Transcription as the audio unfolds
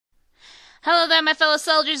Hello there, my fellow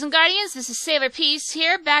soldiers and guardians. This is Sailor Peace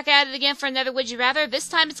here, back at it again for another Would You Rather. This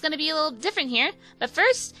time it's going to be a little different here. But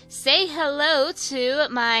first, say hello to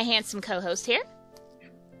my handsome co-host here.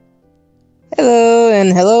 Hello,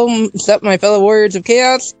 and hello, what's up, my fellow warriors of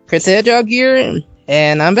chaos? Chris the Hedgehog here,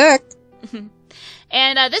 and I'm back.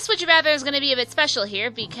 And this Would You Rather is going to be a bit special here,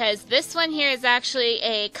 because this one here is actually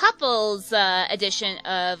a couples edition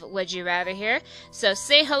of Would You Rather here. So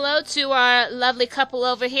say hello to our lovely couple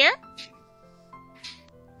over here.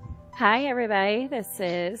 Hi everybody, this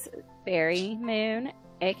is Fairy Moon,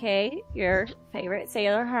 aka your favorite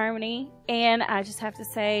Sailor Harmony, and I just have to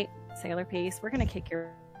say, Sailor Peace, we're gonna kick your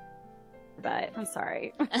butt. I'm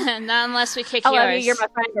sorry. Not unless we kick I yours. love you, you're my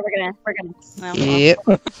friend, but we're gonna. Well, Yep.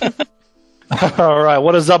 All right,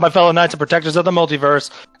 what is up, my fellow knights and protectors of the multiverse?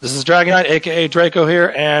 This is Dragon Knight, aka Draco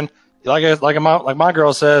here, and like my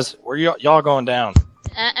girl says, where y'all going down?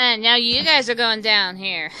 Now you guys are going down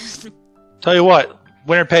here. Tell you what,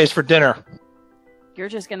 winner pays for dinner. You're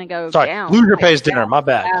just gonna go Sorry, down. loser pays dinner. My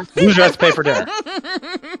bad. Yeah. Loser has to pay for dinner.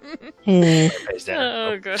 Winner pays dinner.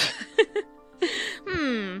 Oh, good.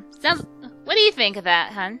 Sounds. What do you think of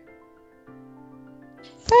that, hun?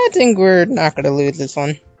 I think we're not gonna lose this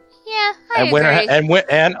one. Yeah, I And agree.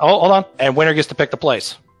 winner hold on, and winner gets to pick the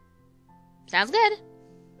place. Sounds good.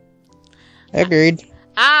 Agreed.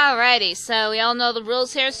 Alrighty, so we all know the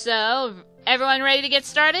rules here, so everyone ready to get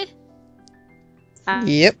started?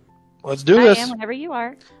 Yep. Let's do I this. am whenever you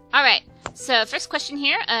are. Alright, so first question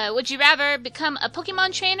here. Would you rather become a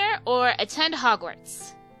Pokemon trainer or attend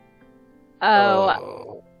Hogwarts?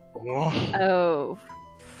 Oh. Oh,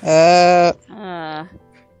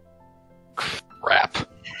 crap.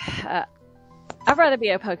 I'd rather be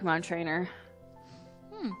a Pokemon trainer.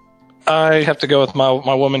 I have to go with my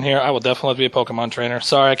woman here. I will definitely be a Pokemon trainer.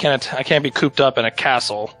 Sorry, I can't be cooped up in a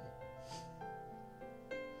castle.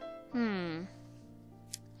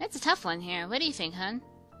 That's a tough one here. What do you think, hun?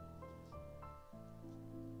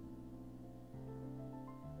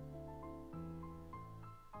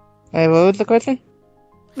 Hey, what was the question?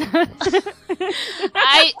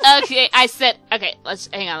 I said, okay,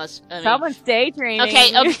 hang on, Someone's daydreaming.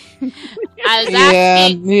 Okay. I was Yeah,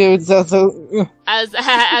 asking, it was also... I was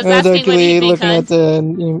I was asking what do actually you think, looking hun? at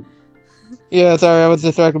the... Yeah, sorry, I was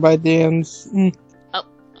distracted by DMs.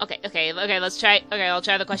 Okay, let's try, I'll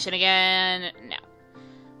try the question again. No.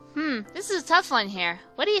 This is a tough one here.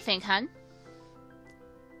 What do you think, hun?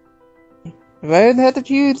 If I had to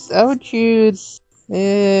choose, I would choose...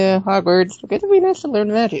 Hogwarts, because it'd be nice to learn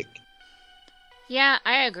magic. Yeah,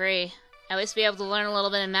 I agree. At least be able to learn a little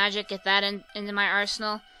bit of magic, get that into my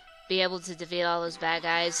arsenal, be able to defeat all those bad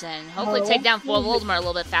guys, and hopefully take down Voldemort a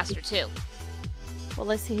little bit faster, too. Well,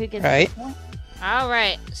 let's see who gets Right. the point.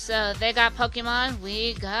 Alright, so they got Pokemon,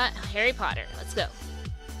 we got Harry Potter. Let's go.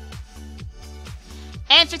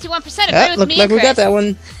 And 51% agree with Looks me like and we got Chris. that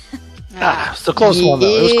one. It's a close one, though.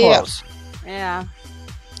 It was Yeah. close. Yeah.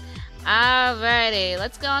 Alrighty,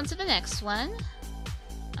 let's go on to the next one.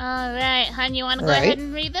 Alright, hun, you want to go Right. ahead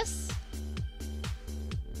and read this?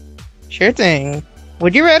 Sure thing.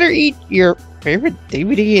 Would you rather eat your favorite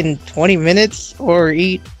DVD in 20 minutes or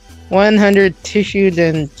eat 100 tissues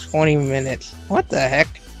in 20 minutes? What the heck?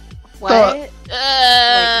 What?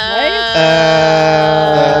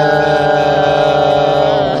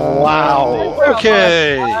 Wow.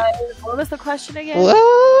 Okay. What was the question again?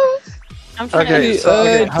 What? I'm trying Okay, to...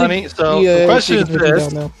 so, honey, so the question is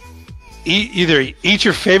this. Either eat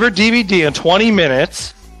your favorite DVD in 20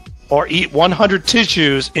 minutes or eat 100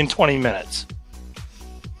 tissues in 20 minutes.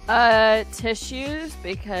 Tissues,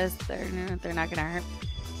 because they're not gonna hurt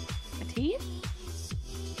my teeth.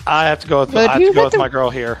 I have to go with, my girl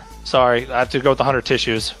here. Sorry, I have to go with the 100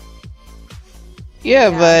 tissues. Yeah,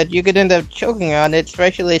 Yeah. but you could end up choking on it,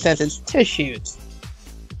 especially since it's tissues.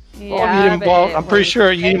 I'm pretty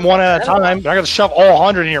sure you eat them one at a time. You're not going to shove all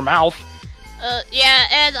 100 in your mouth. Yeah,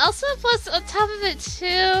 and also plus on top of it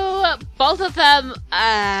too, both of them,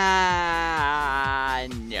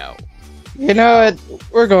 no. You know what?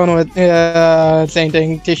 We're going with same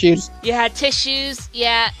thing, tissues. Yeah, tissues,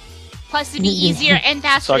 yeah. Plus it'd be easier and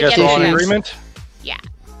faster So I to guess get we're all in it. agreement? Yeah.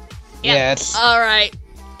 Yes. Alright,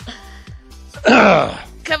 Ugh.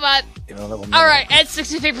 come on. You know, that one- Alright, and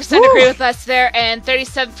 63% agree with us there, and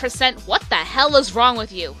 37%, what the hell is wrong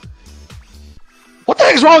with you? What the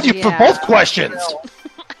heck is wrong with you for Yeah. both questions?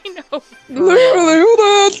 I know. Literally,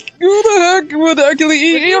 who the heck would actually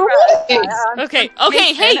eat your Okay,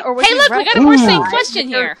 hey, Or hey, would you look, we got a rather more Ooh. same die question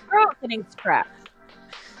with your here. throat getting scrapped?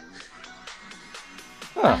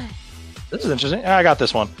 Huh. This is interesting. I got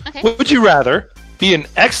this one. Okay. Would you rather be an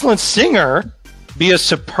excellent singer, be a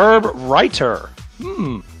superb writer?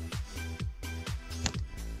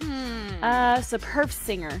 Superb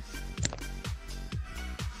singer.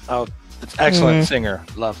 Oh, it's excellent singer.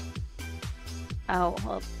 Love. Oh,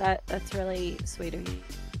 well, that's really sweet of you.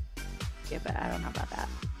 Yeah, but I don't know about that.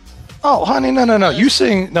 Oh, honey, no. You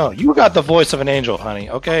sing. No, you got the voice of an angel, honey.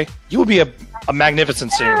 Okay, you would be a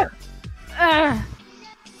magnificent singer.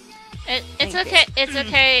 It's okay. It's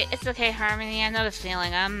okay. It's okay, Harmony. I know the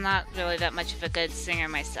feeling. I'm not really that much of a good singer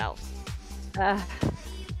myself.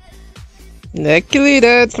 Luckily,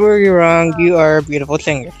 that's where you're wrong. You are a beautiful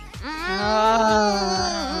singer.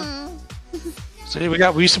 See,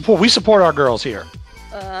 we support our girls here.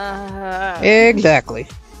 Exactly.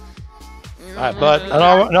 Alright, but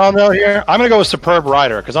no here. I'm gonna go with Superb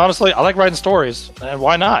Writer, because honestly, I like writing stories, and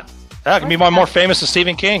why not? That can be one more famous than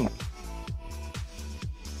Stephen King.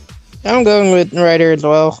 I'm going with writer as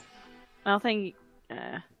well. I don't think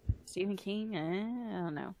Stephen King. I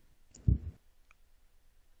don't know.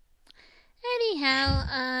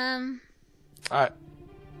 Anyhow, Alright.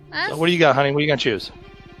 So what do you got, honey? What are you gonna choose?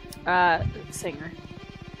 Singer.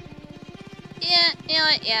 Yeah, you know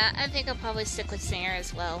what? Yeah, I think I'll probably stick with singer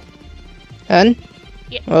as well. Hun?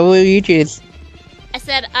 Yeah. What will you choose? I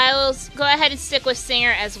said I will go ahead and stick with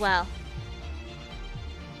singer as well.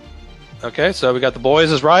 Okay, so we got the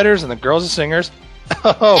boys as writers and the girls as singers.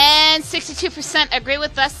 Oh. And 62% agree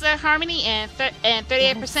with us, Harmony, and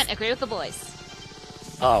 38% agree with the boys.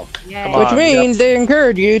 Oh, Yay. come on. Which means they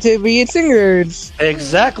encourage you to be singers.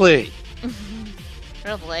 Exactly.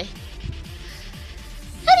 Oh boy.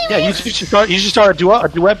 Yeah, you should start a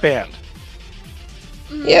duet band.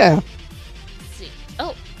 Yeah. Let's see.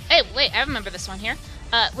 Oh, hey, wait, I remember this one here.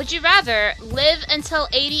 Would you rather live until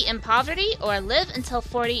 80 in poverty or live until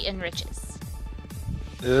 40 in riches?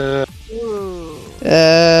 Ooh.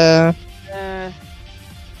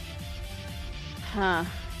 Huh.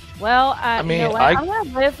 Well, I mean, you know what? I want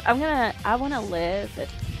to live.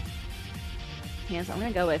 Yes, I'm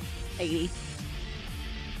gonna go with 80.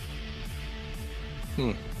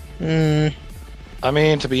 I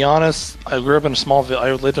mean, to be honest, I grew up in a small village.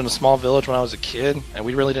 I lived in a small village when I was a kid, and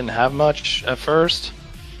we really didn't have much at first.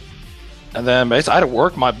 And then basically, I had to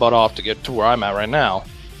work my butt off to get to where I'm at right now.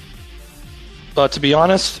 But to be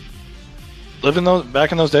honest,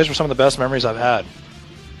 back in those days were some of the best memories I've had.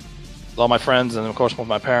 With all my friends, and of course with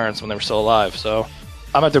my parents when they were still alive. So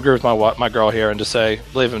I'm going to agree with my girl here and just say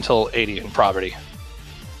live until 80 in poverty.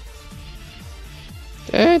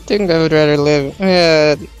 I think I would rather live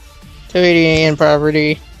to 80 in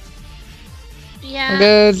poverty. Yeah.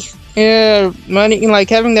 Because, money, like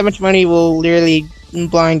having that much money will literally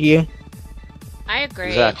blind you. I agree.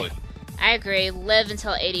 Exactly. I agree. Live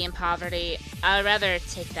until 80 in poverty. I'd rather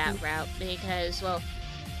take that route because, well,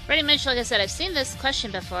 pretty much like I said, I've seen this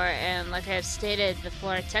question before, and like I've stated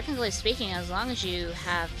before, technically speaking, as long as you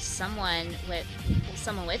have someone with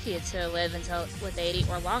you to live until with 80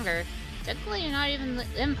 or longer, technically you're not even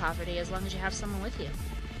in poverty as long as you have someone with you.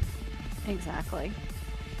 Exactly.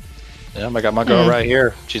 Yeah, I got my girl right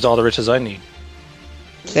here. She's all the riches I need.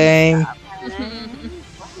 Same.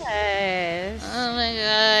 Yes. Oh my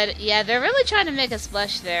god. Yeah, they're really trying to make us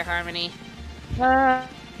blush there, Harmony.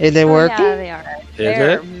 Is it working? Yeah, they are. Is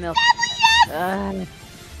it?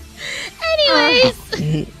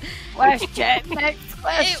 Anyways. Question. Next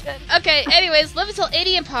question. Okay, anyways, live until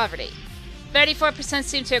 80 in poverty. 34%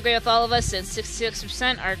 seem to agree with all of us, and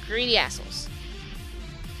 66% are greedy assholes.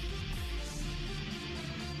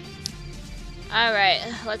 Alright,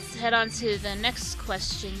 let's head on to the next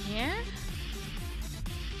question here.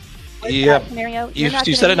 Yeah. Scenario, You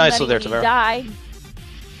said it nicely there, Tvaria. Die.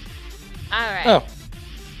 Alright. Oh.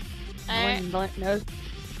 Alright. Knows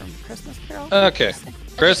from Christmas Carol. Okay.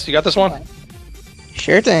 Chris, you got this one?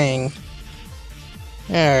 Sure thing.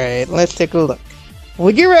 Alright, let's take a look.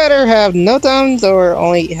 Would you rather have no thumbs or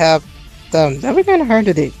only have thumbs? That'd be kind of hard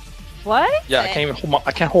to do. What? Yeah, I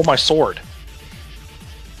can't hold my sword.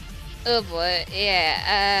 Oh boy,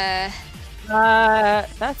 yeah,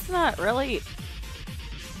 That's not really...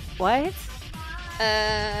 What?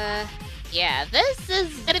 yeah, this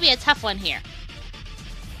is gonna be a tough one here.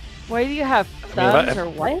 Why do you have thumbs or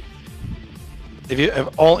what?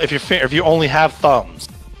 If you only have thumbs.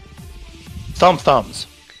 Thumbs.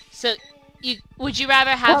 So, would you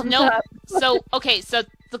rather have Thumbs no... up. So, okay, so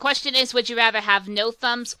the question is, would you rather have no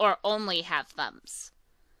thumbs or only have thumbs?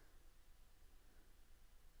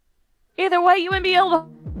 Either way, you wouldn't be able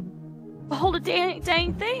to hold a dang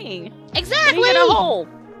thing. Exactly! You get a hole.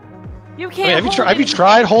 You can't. Have you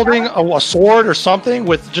tried holding a sword or something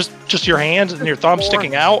with just your hands and your thumb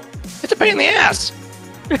sticking out? It's a pain in the ass.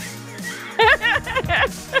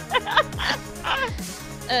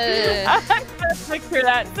 I can't picture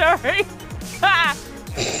that. Sorry.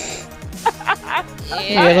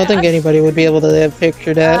 Yeah, I don't think anybody would be able to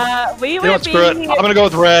picture that. We You would know what, screw it. I'm gonna go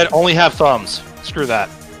with red. Only have thumbs. Screw that.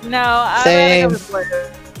 No, I'm Same. gonna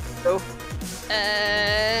go with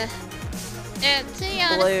blue. And to be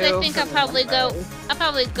honest, Blue I think for I'll probably the go. numbers. I'll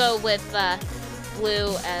probably go with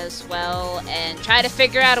blue as well, and try to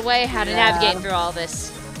figure out a way how to navigate through all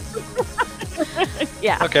this.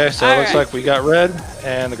 Yeah. Okay, so it looks like we got red,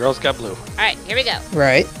 and the girls got blue. All right, here we go.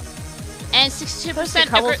 Right. And The 62%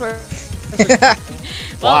 couples agree. were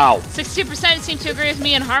Well, Wow. 62% seem to agree with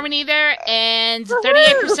me and Harmony there, and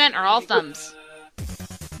 38% are all thumbs.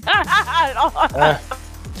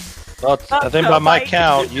 Well, I think by my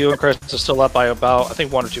count, you and Chris are still up by about, I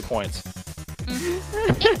think, 1 or 2 points.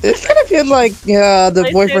 It's kind of feel like the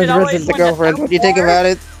They boyfriends did always versus the want to girlfriends. know When you think more. about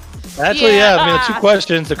it, Actually, yeah. I mean, the Yeah. 2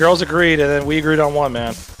 questions, the girls agreed, and then we agreed on one,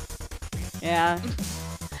 man. Yeah.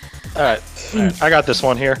 All right, I got this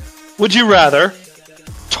one here. Would you rather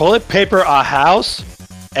toilet paper a house,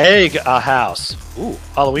 egg a house? Ooh,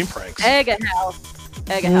 Halloween pranks. Egg a house.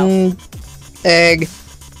 Egg a house. egg.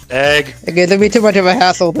 Egg. Okay, it'd be too much of a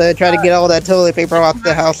hassle to try to get all that toilet paper off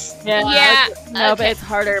the house. Yeah. Yeah, No, but okay. it's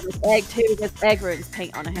harder with egg too because egg ruins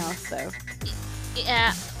paint on a house. So.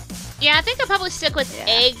 Yeah. Yeah, I think I'll probably stick with Yeah.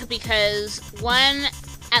 egg because one,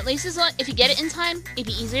 at least as long, if you get it in time, it'd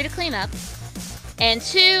be easier to clean up. And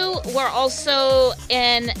two, we're also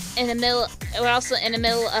in the middle. We're also in the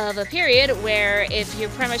middle of a period where if you're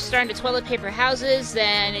pretty much starting to toilet paper houses,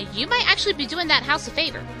 then you might actually be doing that house a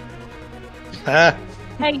favor. Huh?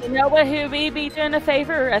 Hey, you know what? Who we be doing a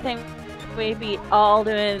favor? I think we'd be all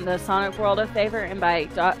doing the Sonic world a favor and by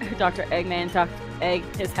Dr. Eggman, Dr. Egg,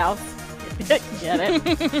 his house. Get it?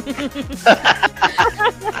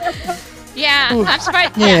 Yeah, I'm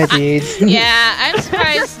surprised. Yeah, dude. Yeah, I'm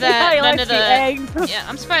surprised that He none likes of the the. egg. Yeah,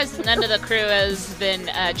 I'm surprised none of the crew has been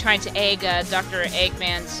trying to egg Dr.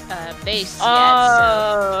 Eggman's base yet. So.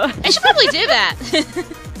 Oh, I should probably do that.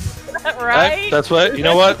 right? That's what. You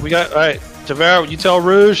know what? We got. All right, Tvaria, you tell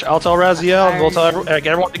Rouge, I'll tell Raziel, and we'll tell get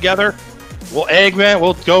everyone together. We'll egg, man.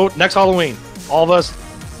 We'll go next Halloween. All of us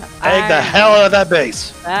egg the hell out of that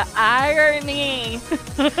base. The irony.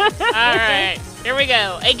 All right, here we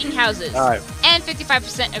go. Egging houses. All right. And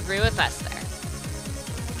 55% agree with us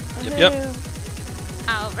there. Yep.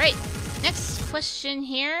 All right, next question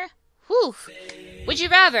here. Whew. Would you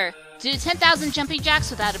rather do 10,000 jumping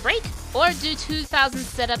jacks without a break, or do 2,000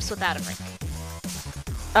 setups without a break?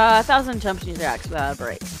 1,000 jumping jacks without a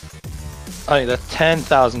break. I think that's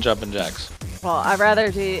 10,000 jumping jacks. Well, I'd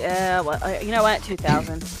rather do. You know what?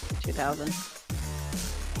 2,000. 2,000.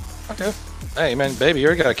 Okay. Hey, man, baby, you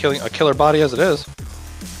already got a killer body as it is.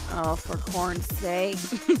 Oh, for corn's sake.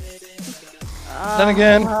 Then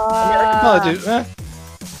again, I mean, I could probably do.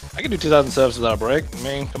 I can do 2,000 setups without a break. I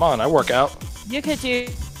mean, come on, I work out. You could do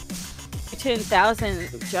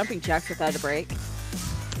 10,000 jumping jacks without a break.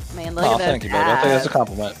 I mean, look Oh, at that. thank you, baby. I think that's a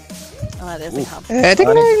compliment. Oh, that is Ooh. a compliment. I think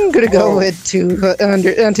I'm gonna go with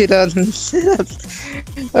 2,000 sit-ups.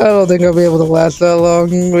 I don't think I'll be able to last that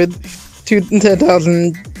long with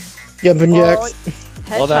 10,000 jumping jacks.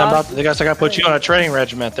 Well, then I guess I gotta put you on a training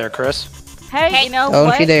regiment there, Chris. Hey, you know Don't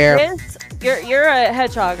what? you dare. Chris? You're a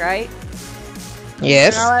hedgehog, right?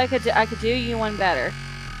 Yes. You know, I could do you one better.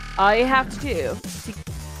 All you have to do to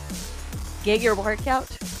get your workout,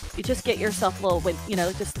 you just get yourself a little,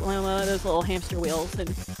 just one of those little hamster wheels and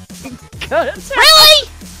go to town. Really?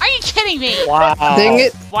 Are you kidding me? Wow. Dang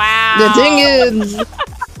it. Wow. The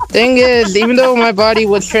thing is, even though my body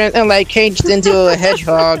was changed into a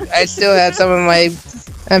hedgehog, I still had some of my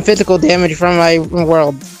physical damage from my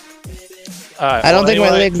world. All right, I don't think my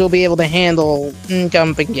anyway. legs will be able to handle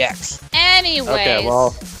jumping jacks. Anyways. Okay,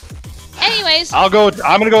 well, Anyways, I'm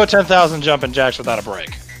gonna go with 10,000 jumping jacks without a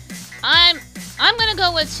break. I'm gonna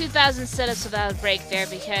go with 2,000 setups without a break there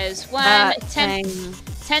because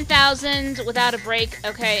 10,000 without a break.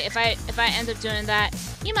 Okay, if I end up doing that,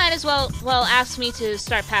 you might as well ask me to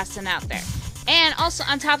start passing out there. And also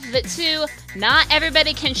on top of it too, not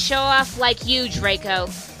everybody can show off like you, Draco.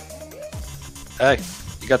 Hey,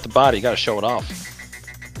 you got the body, you gotta show it off.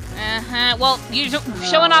 Well, you're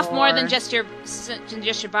showing off more than just your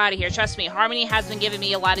body here. Trust me, Harmony has been giving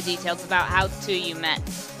me a lot of details about how the two of you met.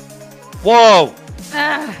 Whoa!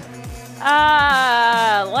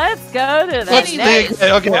 Let's go to the Let's next.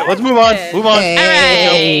 dig- Okay, let's move on. Move on.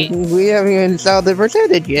 Hey, we haven't even saw the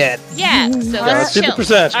percentage yet. Yeah, so Yeah, let's chill.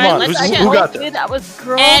 50%. Come All on, right, let's who chill. got this? That was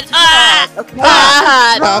girl And, talk. Okay.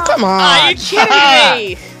 Oh, come on. Are you kidding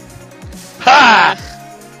me? Ha!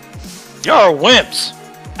 You're wimps.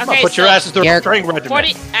 I'm gonna put your asses through a training regimen.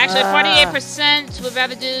 48% would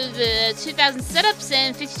rather do the 2,000 sit-ups,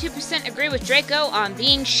 and 52% agree with Draco on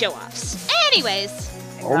being show-offs. Anyways.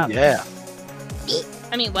 Oh yeah.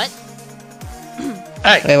 I mean, what?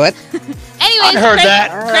 Hey. Wait, what? Anyways, I heard Chris, that.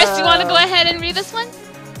 Chris, do you want to go ahead and read this one?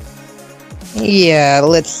 Yeah,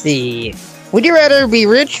 let's see. Would you rather be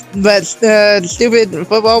rich but stupid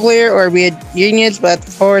football player, or be a genius but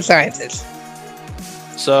poor scientist?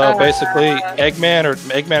 So basically,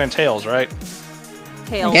 Eggman and Tails, right?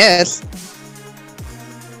 Tails. Yes.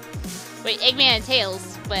 Wait, Eggman and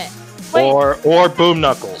Tails, but... Wait. Or Boom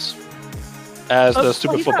Knuckles as the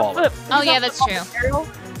stupid he's not footballer. Oh, yeah, that's true. Material.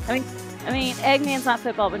 I mean, Eggman's not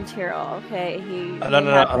football material. Okay,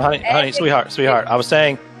 No, honey, sweetheart. I was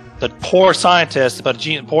saying the poor scientist, but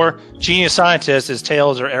poor genius scientist is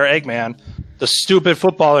Tails or Eggman. The stupid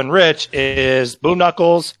footballer and rich is Boom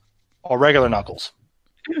Knuckles or regular Knuckles.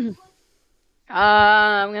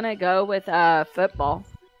 I'm gonna go with football.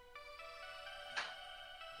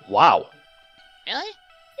 Wow. Really?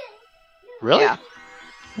 Really? Yeah.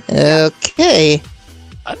 Okay.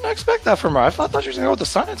 I didn't expect that from her. I thought she was gonna go with the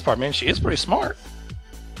science part. Man, she is pretty smart.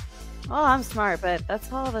 Well, I'm smart, but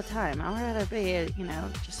that's all the time. I'd rather be,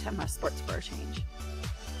 just have my sports bar change.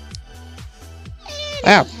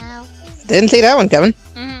 Wow. Didn't see that one coming.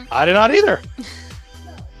 Mm-hmm. I did not either.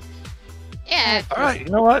 Yeah. All right, you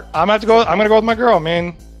know what? I'm gonna go with my girl. I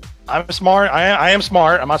mean, I'm smart. I am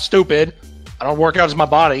smart. I'm not stupid. I don't work out as my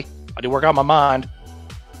body. I do work out my mind.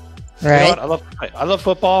 Right. You know what? I love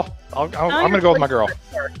football. I'm gonna go with my girl.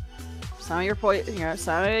 Some of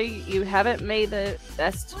you haven't made the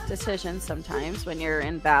best decisions sometimes when you're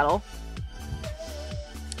in battle.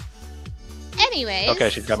 Anyways. Okay,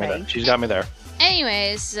 she's got me there. She's got me there.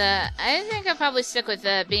 Anyways, I think I'll probably stick with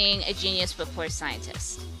being a genius but poor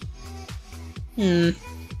scientist. I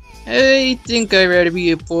think I'd rather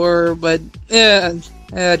be a poor but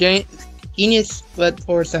genius but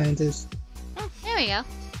poor scientist. Oh, there we go.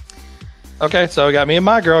 Okay, so we got me and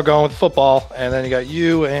my girl going with football, and then you got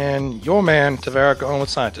you and your man Tvaria going with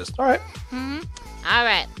scientist. All right. Mm-hmm. All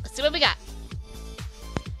right, let's see what we got.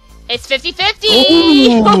 It's 50-50!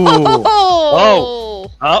 Ooh. Oh!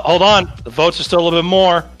 Hold on. The votes are still a little bit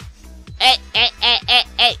more. Hey.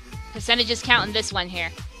 Percentages count in this one here.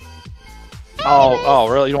 Oh,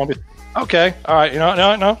 really? You don't want to be... Okay. All right.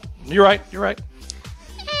 No. You're right.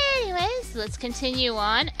 Anyways, let's continue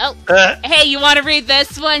on. Oh, hey, you want to read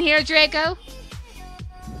this one here, Draco?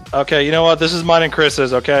 Okay, you know what? This is mine and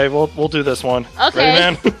Chris's, okay? We'll do this one. Okay. Ready,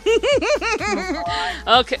 man?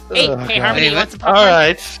 Okay. Hey, Harmony, you want some popcorn? All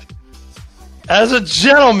right. As a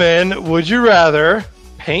gentleman, would you rather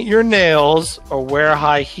paint your nails or wear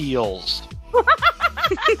high heels?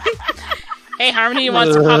 Hey, Harmony, you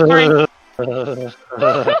want some popcorn?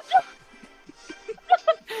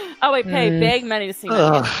 Oh, wait, pay big money to see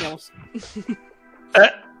my skills.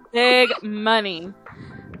 Big money.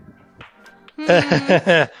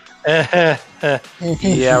 Yeah,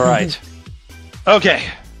 right.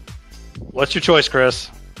 Okay. What's your choice, Chris?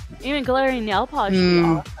 Even glowing nail polish would be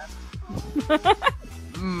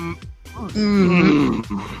awesome.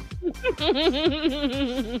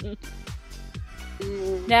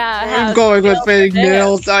 I'm going with fake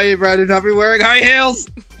nails. I'd rather not be wearing high heels.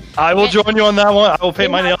 I will join you on that one. I will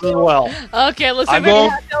paint my nails as well. Okay, looks like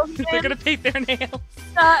they're gonna paint their nails.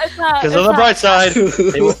 It's not. Because on the bright side,